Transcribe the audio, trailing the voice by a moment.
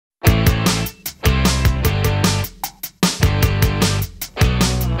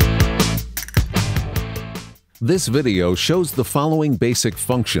This video shows the following basic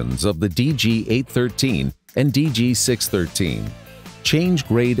functions of the DG813 and DG613. Change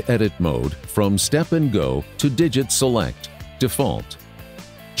grade edit mode from step and go to digit select, default.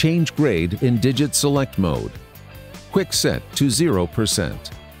 Change grade in digit select mode. Quick set to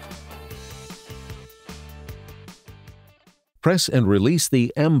 0%. Press and release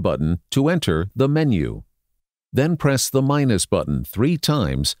the M button to enter the menu. Then press the minus button 3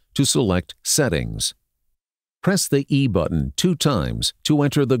 times to select Settings. Press the E button 2 times to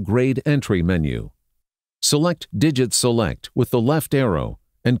enter the Grade Entry menu. Select Digit Select with the left arrow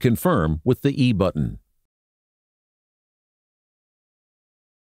and confirm with the E button.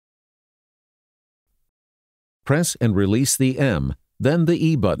 Press and release the M, then the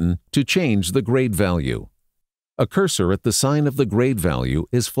E button to change the grade value. A cursor at the sign of the grade value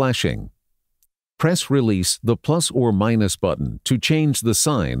is flashing. Press release the plus or minus button to change the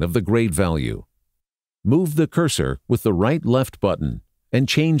sign of the grade value. Move the cursor with the right-left button and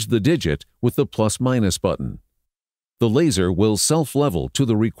change the digit with the plus-minus button. The laser will self-level to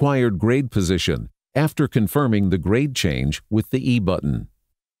the required grade position after confirming the grade change with the E button.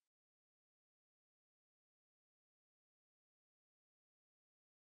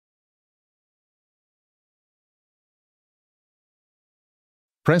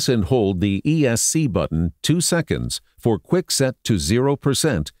 Press and hold the ESC button 2 seconds for quick set to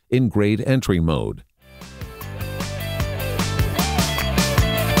 0% in grade entry mode.